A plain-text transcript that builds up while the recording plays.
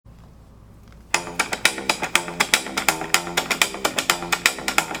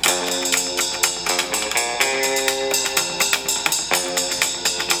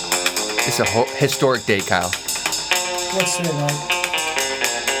a historic day, Kyle. What's today like?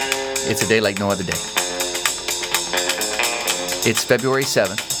 It's a day like no other day. It's February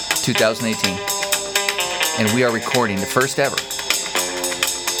 7th, 2018, and we are recording the first ever,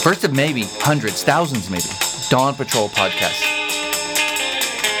 first of maybe hundreds, thousands maybe, Dawn Patrol podcast.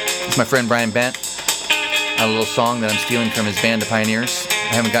 It's my friend Brian Bent, a little song that I'm stealing from his band, The Pioneers.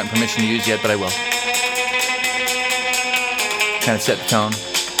 I haven't gotten permission to use yet, but I will. Kind of set the tone.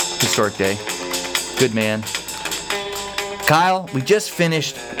 Historic day. Good man. Kyle, we just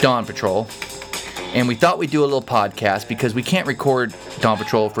finished Dawn Patrol, and we thought we'd do a little podcast because we can't record Dawn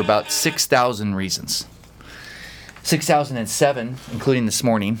Patrol for about 6,000 reasons. 6,007, including this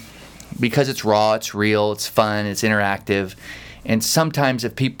morning, because it's raw, it's real, it's fun, it's interactive, and sometimes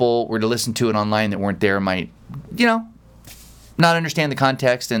if people were to listen to it online that weren't there might, not understand the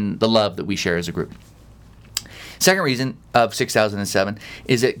context and the love that we share as a group. Second reason of 6,007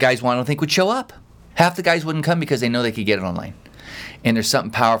 is that guys want to think would show up. Half the guys wouldn't come because they know they could get it online. And there's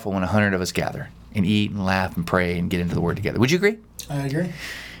something powerful when 100 of us gather and eat and laugh and pray and get into the Word together. Would you agree? I agree.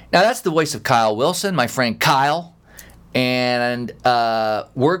 Now, that's the voice of Kyle Wilson, my friend Kyle. And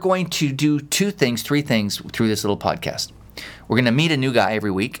we're going to do three things through this little podcast. We're going to meet a new guy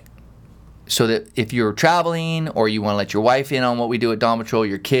every week so that if you're traveling or you want to let your wife in on what we do at Dawn Patrol,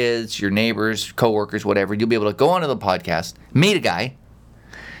 your kids, your neighbors, coworkers, whatever, you'll be able to go onto the podcast, meet a guy,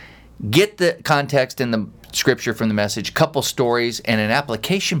 get the context and the scripture from the message, couple stories, and an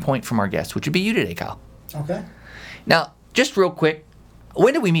application point from our guest, which would be you today, Kyle. Okay. Now, just real quick,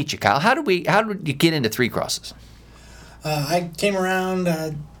 when did we meet you, Kyle? How did you get into Three Crosses? I came around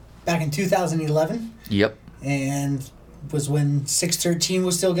back in 2011. Yep. And was when 613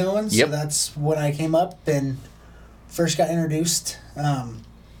 was still going. So Yep. that's when I came up and first got introduced.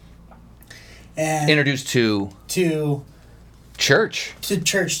 And Introduced to to church. to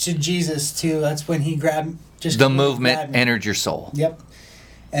church, to Jesus, that's when he grabbed The movement grabbed me. entered your soul. Yep.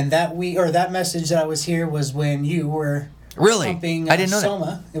 And that message that I was here was when you were Really? pumping I didn't know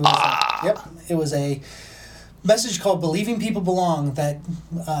Soma. It was yep. It was a message called "Believing People Belong" that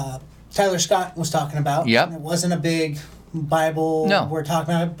Tyler Scott was talking about. Yep. It wasn't a big Bible No. we're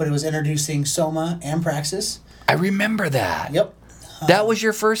talking about, but it was introducing Soma and Praxis. I remember that. Yep. That was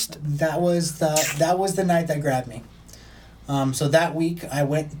your first? That was the night that grabbed me. So that week I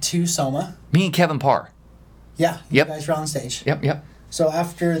went to Soma. Me and Kevin Parr. Yeah. Yep. You guys were on stage. Yep. So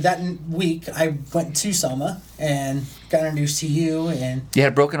after that week, I went to Soma and got introduced to you, and You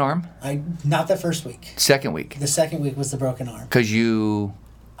had a broken arm? not the first week. Second week. The second week was the broken arm. Because you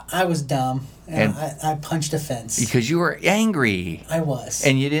I was dumb, and And- I punched a fence. were angry. I was.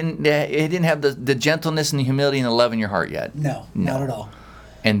 And you didn't have the gentleness and the humility and the love in your heart yet. No, not at all.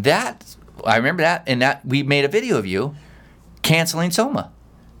 And I remember that, and that we made a video of you canceling Soma.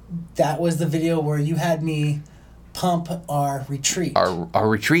 That was the video where you had me pump our retreat. Our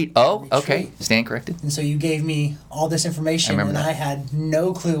retreat. Oh, okay. Retreat. Stand corrected. And so you gave me all this information, I remember and that. I had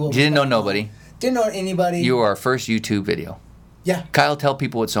no clue what was You didn't know going on. nobody. Didn't know anybody. You were our first YouTube video. Yeah. Kyle, tell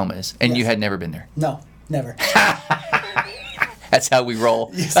people what Soma is. And you Yes. had never been there. No, never. That's how we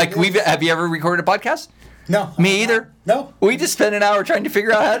roll. Yes, Like, it is. have you ever recorded a podcast? No. Me either. No. We just spent an hour trying to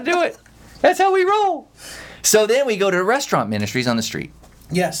figure out how to do it. That's how we roll. So then we go to restaurant ministries on the street.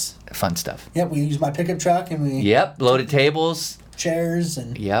 Yes. Fun stuff. Yep, we used my pickup truck, and we Yep. Loaded tables. chairs,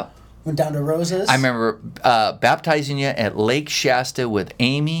 and Yep. went down to Rosa's. I remember baptizing you at Lake Shasta with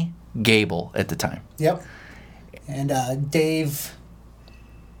Amy Gable at the time. Yep. And Dave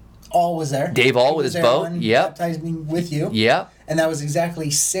All was there. Dave All He with was his there boat. on Yep. Baptizing with you. Yep. And that was exactly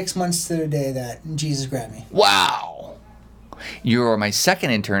 6 months to the day that Jesus grabbed me. Wow. You were my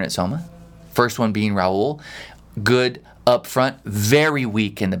second intern at Soma. First one being Raul. Good up front, very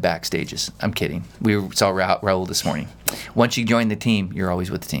weak in the backstages. I'm kidding. We saw Raul this morning. Once you join the team, you're always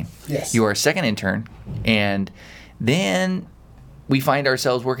with the team. Yes. You are a second intern, and then we find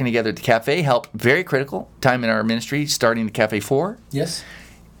ourselves working together at the cafe. Helped, very critical time in our ministry, starting the Cafe 4, Yes.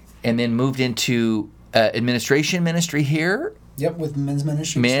 and then moved into administration ministry here. Yep, with men's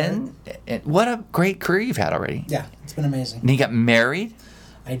ministry. Men, and what a great career you've had already. Yeah, it's been amazing. And you got married.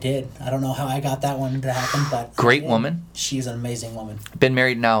 I did. I don't know how I got that one to happen, but Great I did. woman. She's an amazing woman. Been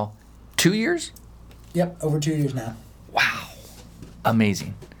married now 2 years? Yep, over 2 years now. Wow.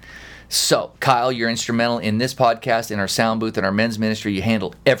 Amazing. So, Kyle, you're instrumental in this podcast, in our sound booth, in our men's ministry. You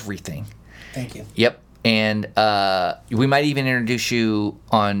handle everything. Thank you. Yep. And we might even introduce you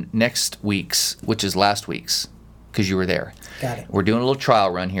on next week's, which is last week's, because you were there. Got it. We're doing a little trial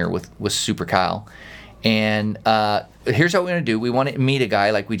run here with Super Kyle. And here's what we're going to do. We want to meet a guy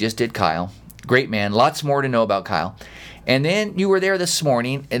like we just did Kyle. Great man. Lots more to know about Kyle. And then you were there this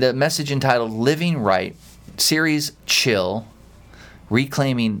morning, and the message entitled Living Right, series Chill,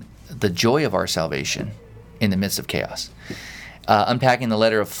 Reclaiming the Joy of Our Salvation in the Midst of Chaos. Unpacking the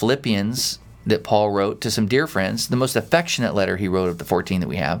letter of Philippians that Paul wrote to some dear friends, the most affectionate letter he wrote of the 14 that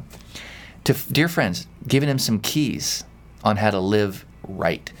we have, to dear friends, giving him some keys on how to live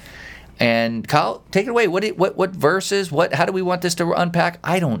right. And Kyle, take it away. What verses? How do we want this to unpack?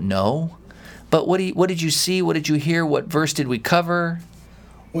 I don't know. But what did you see? What did you hear? What verse did we cover?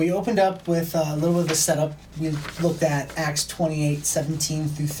 We opened up with a little bit of a setup. We looked at Acts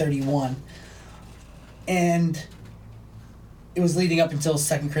 28:17 through 31. And it was leading up until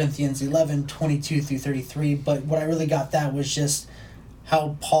 2 Corinthians 11:22 through 33. But what I really got that was just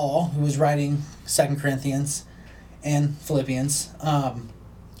how Paul, who was writing 2 Corinthians and Philippians,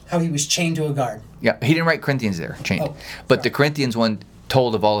 how he was chained to a guard. Yeah, he didn't write Corinthians there, chained. Oh, but sorry. the Corinthians one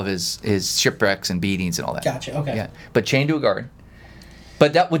told of all of his shipwrecks and beatings and all that. Gotcha, okay. Yeah, but chained to a guard.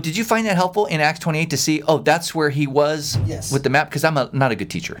 But did you find that helpful in Acts 28 to see, that's where he was with the map? Because I'm not a good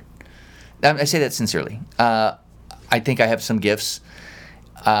teacher. I say that sincerely. I think I have some gifts,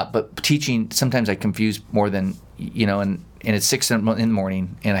 but teaching, sometimes I confuse more than, and it's 6 in the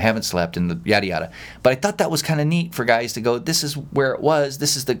morning, and I haven't slept, and yada, yada. But I thought that was kind of neat for guys to go, this is where it was,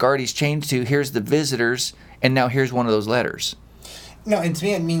 this is the guard he's chained to, here's the visitors, and now here's one of those letters. No, and to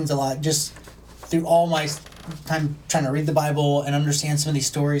me it means a lot. Just through all my time trying to read the Bible and understand some of these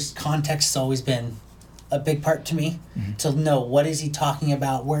stories, context has always been a big part to me. Mm-hmm. To know what is he talking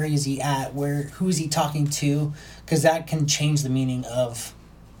about, where is he at, who is he talking to, because that can change the meaning of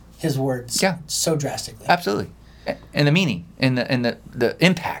his words so drastically. Absolutely. And the meaning and the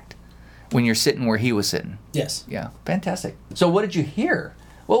impact when you're sitting where he was sitting. Yes. Yeah. Fantastic. So what did you hear?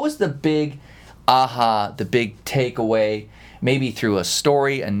 What was the big aha, the big takeaway, maybe through a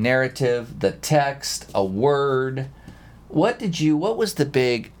story, a narrative, the text, a word? What was the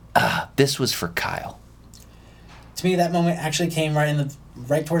big, this was for Kyle? To me, that moment actually came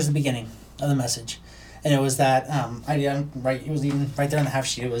right towards the beginning of the message. And it was that idea, it was even right there on the half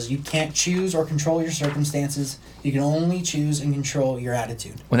sheet. It was, you can't choose or control your circumstances. You can only choose and control your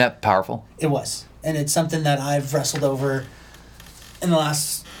attitude. Wasn't that powerful? It was. And it's something that I've wrestled over in the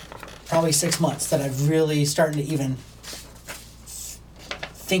last probably 6 months, that I've really started to even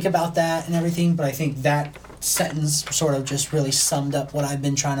think about that and everything. But I think that sentence sort of just really summed up what I've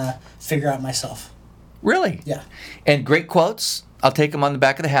been trying to figure out myself. Really? Yeah. And great quotes. I'll take them on the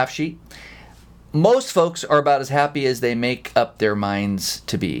back of the half sheet. Most folks are about as happy as they make up their minds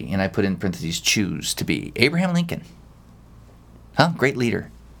to be. And I put in parentheses, choose to be. Abraham Lincoln. Great leader.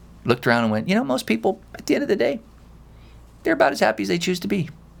 Looked around and went, most people, at the end of the day, they're about as happy as they choose to be.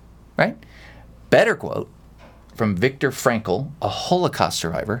 Right? Better quote from Viktor Frankl, a Holocaust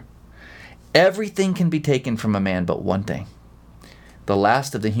survivor. Everything can be taken from a man but one thing. The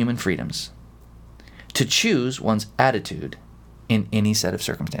last of the human freedoms. To choose one's attitude in any set of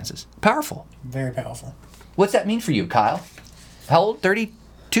circumstances. Powerful. Very powerful. What's that mean for you, Kyle? How old?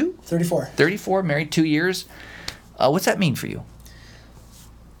 32? 34. 34, married 2 years. What's that mean for you?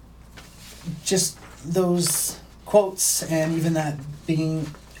 Just those quotes and even that being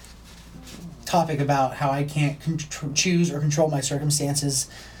topic about how I can't choose or control my circumstances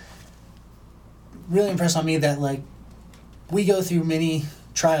really impressed on me that, we go through many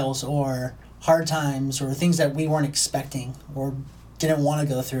trials or hard times or things that we weren't expecting or didn't want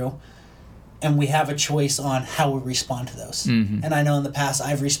to go through, and we have a choice on how we respond to those. Mm-hmm. And I know in the past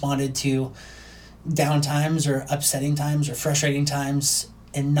I've responded to down times or upsetting times or frustrating times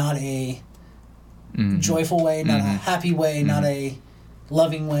in not a joyful way, not a happy way, not a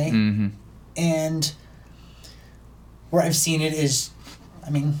loving way. Mm-hmm. And where I've seen it is,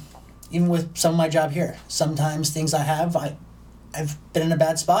 even with some of my job here, sometimes things I've been in a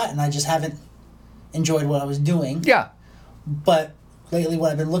bad spot and I just haven't enjoyed what I was doing. Yeah. But lately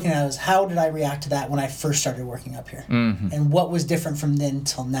what I've been looking at is how did I react to that when I first started working up here? Mm-hmm. And what was different from then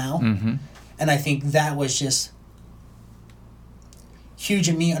till now? Mm-hmm. And I think that was just huge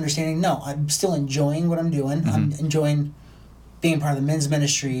in me understanding, no, I'm still enjoying what I'm doing. Mm-hmm. I'm enjoying being part of the men's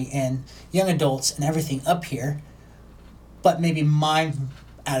ministry and young adults and everything up here. But maybe my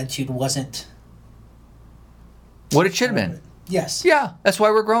attitude wasn't what it should have been. Yes. Yeah, that's why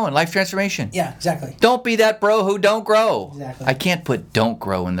we're growing. Life transformation. Yeah, exactly. Don't be that bro who don't grow. Exactly. I can't put don't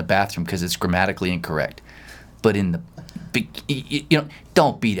grow in the bathroom because it's grammatically incorrect. But in the,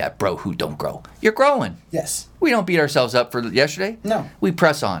 don't be that bro who don't grow. You're growing. Yes. We don't beat ourselves up for yesterday. No. We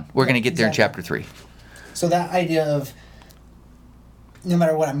press on. We're going to get there in chapter 3. So that idea of no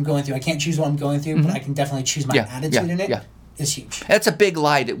matter what I'm going through, I can't choose what I'm going through, but I can definitely choose my attitude in it. Yeah. is huge. That's a big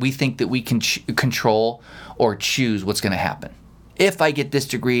lie that we think that we can control or choose what's going to happen. If I get this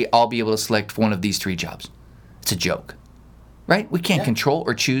degree, I'll be able to select one of these 3 jobs. It's a joke, right? We can't control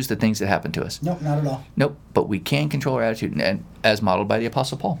or choose the things that happen to us. Nope, not at all. Nope, but we can control our attitude, and as modeled by the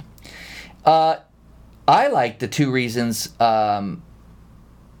Apostle Paul. I like the 2 reasons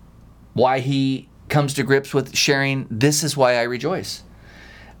why he comes to grips with sharing, this is why I rejoice.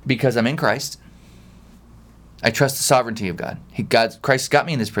 Because I'm in Christ. I trust the sovereignty of God. Christ got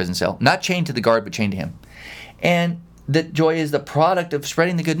me in this prison cell, not chained to the guard, but chained to him. And that joy is the product of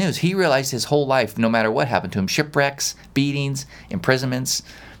spreading the good news. He realized his whole life, no matter what happened to him, shipwrecks, beatings, imprisonments,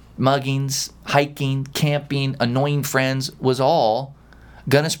 muggings, hiking, camping, annoying friends, was all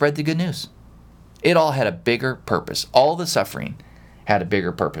going to spread the good news. It all had a bigger purpose. All the suffering had a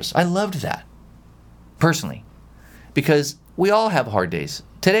bigger purpose. I loved that, personally, because we all have hard days.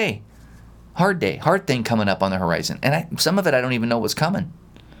 Today, hard day, hard thing coming up on the horizon. And some of it I don't even know what's coming.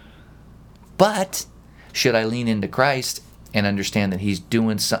 But should I lean into Christ and understand that he's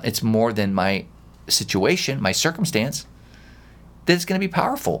doing it's more than my situation, my circumstance, that it's going to be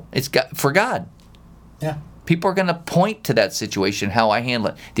powerful. It's for God. Yeah. People are going to point to that situation, how I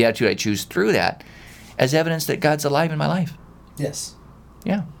handle it, the attitude I choose through that, as evidence that God's alive in my life. Yes.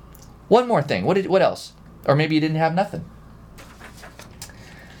 Yeah. One more thing. What else? Or maybe you didn't have nothing.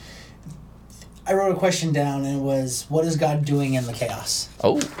 I wrote a question down, and it was, what is God doing in the chaos?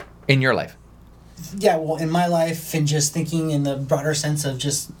 Oh, in your life. Yeah, well, in my life, and just thinking in the broader sense of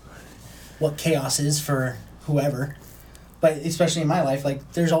just what chaos is for whoever. But especially in my life,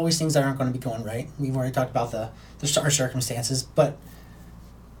 like, there's always things that aren't going to be going right. We've already talked about our circumstances, but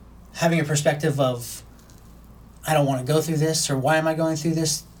having a perspective of, I don't want to go through this, or why am I going through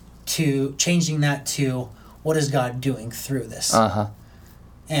this, to changing that to, what is God doing through this? Uh-huh.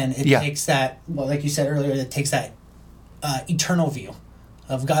 And it takes that, well, like you said earlier, it takes that eternal view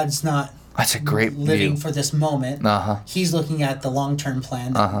of God's not That's a great living view. for this moment. Uh-huh. He's looking at the long-term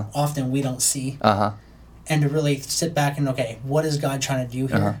plan that often we don't see. Uh-huh. And to really sit back and, okay, what is God trying to do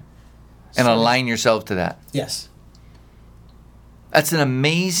here? Uh-huh. And align yourself to that. Yes. That's an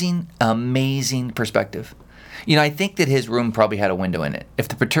amazing, amazing perspective. You know, I think that his room probably had a window in it. If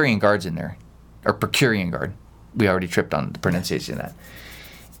the Praetorian Guard's in there, or Praetorian Guard, we already tripped on the pronunciation of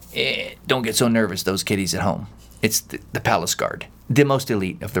that. Don't get so nervous, those kiddies at home. It's the palace guard, the most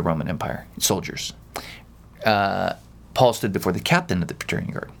elite of the Roman Empire, soldiers. Paul stood before the captain of the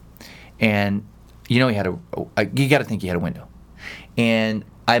Praetorian Guard. And you know you got to think he had a window. And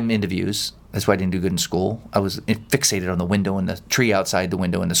I'm into views. That's why I didn't do good in school. I was fixated on the window and the tree outside the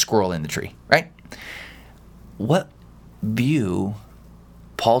window and the squirrel in the tree, right? What view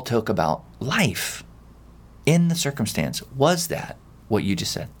Paul took about life in the circumstance was that what you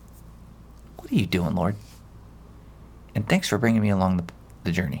just said? What are you doing, Lord? And thanks for bringing me along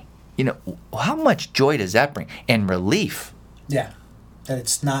the journey. You know, how much joy does that bring? And relief. Yeah. That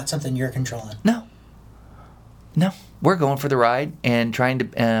it's not something you're controlling. No. We're going for the ride and trying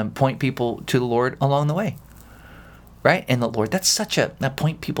to point people to the Lord along the way. Right? And the Lord, that's such that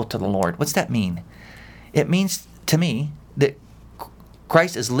point people to the Lord. What's that mean? It means to me that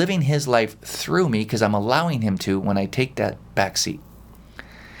Christ is living his life through me because I'm allowing him to when I take that back seat.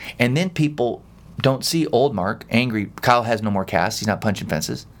 And then people don't see old Mark, angry. Kyle has no more casts. He's not punching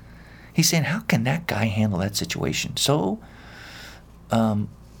fences. He's saying, how can that guy handle that situation so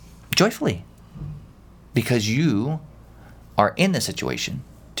joyfully? Because you are in the situation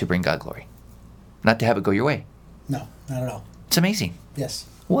to bring God glory, not to have it go your way. No, not at all. It's amazing. Yes.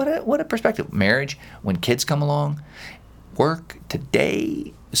 What a perspective. Marriage, when kids come along, work,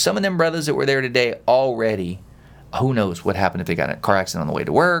 today. Some of them brothers that were there today already, who knows what happened if they got in a car accident on the way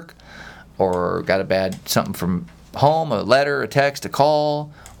to work, or got a bad something from home, a letter, a text, a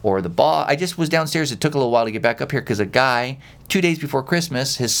call, or the boss. I just was downstairs. It took a little while to get back up here because a guy, 2 days before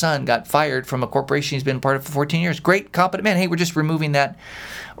Christmas, his son got fired from a corporation he's been part of for 14 years. Great, competent man. Hey, we're just removing that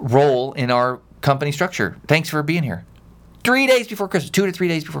role in our company structure. Thanks for being here. 3 days before Christmas, 2 to 3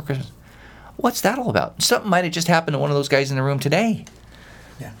 days before Christmas. What's that all about? Something might have just happened to one of those guys in the room today.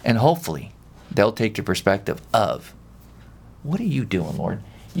 Yeah. And hopefully they'll take the perspective of, what are you doing, Lord?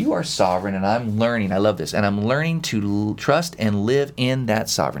 You are sovereign, and I'm learning. I love this. And I'm learning to trust and live in that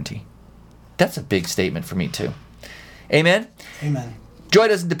sovereignty. That's a big statement for me, too. Amen? Amen. Joy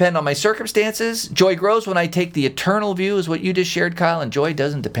doesn't depend on my circumstances. Joy grows when I take the eternal view, is what you just shared, Kyle. And joy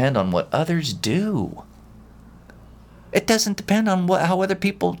doesn't depend on what others do. It doesn't depend on how other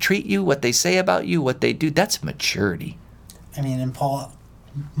people treat you, what they say about you, what they do. That's maturity. I mean, and Paul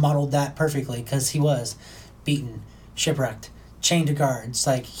modeled that perfectly because he was beaten, shipwrecked, chained to guards.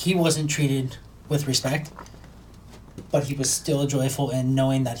 Like, he wasn't treated with respect. but he was still joyful in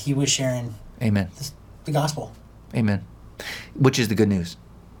knowing that he was sharing Amen. the gospel. Amen. Which is the good news.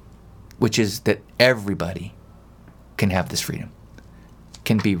 Which is that everybody can have this freedom.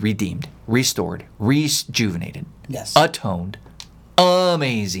 Can be redeemed, restored, rejuvenated, Yes. atoned.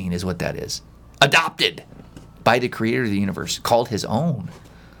 Amazing is what that is. Adopted by the creator of the universe, called his own.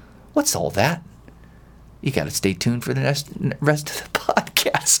 What's all that? You got to stay tuned for the rest of the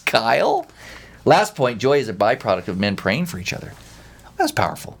podcast, Kyle. Last point, joy is a byproduct of men praying for each other. That's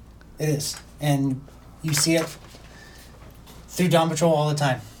powerful. It is. And you see it through Dawn Patrol all the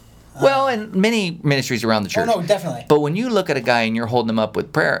time. Well, and many ministries around the church. Oh, no, definitely. But when you look at a guy and you're holding him up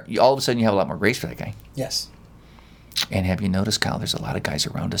with prayer, all of a sudden you have a lot more grace for that guy. Yes. And have you noticed, Kyle, there's a lot of guys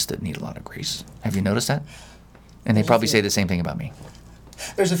around us that need a lot of grace. Have you noticed that? And they There's a probably few. say the same thing about me.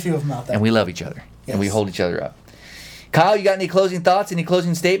 There's a few of them out there. And we love each other. Yes. And we hold each other up. Kyle, you got any closing thoughts? Any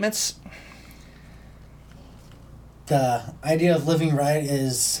closing statements? The idea of living right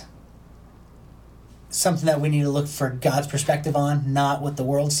is something that we need to look for God's perspective on, not what the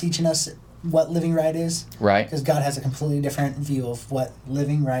world's teaching us what living right is. Right. Because God has a completely different view of what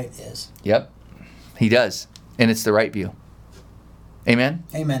living right is. Yep. He does. And it's the right view. Amen?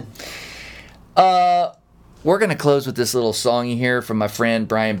 Amen. We're going to close with this little song here from my friend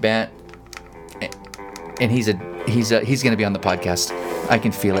Brian Bent. And he's going to be on the podcast. I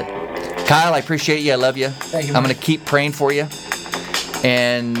can feel it. Kyle, I appreciate you. I love you. Thank you. I'm going to keep praying for you.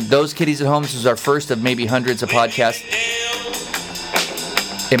 And those kiddies at home, this is our first of maybe hundreds of podcasts.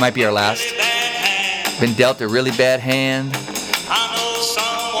 It might be our last. Been dealt a really bad hand.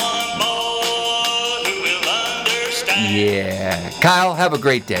 Yeah. Kyle, have a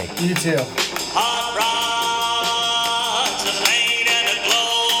great day. You too.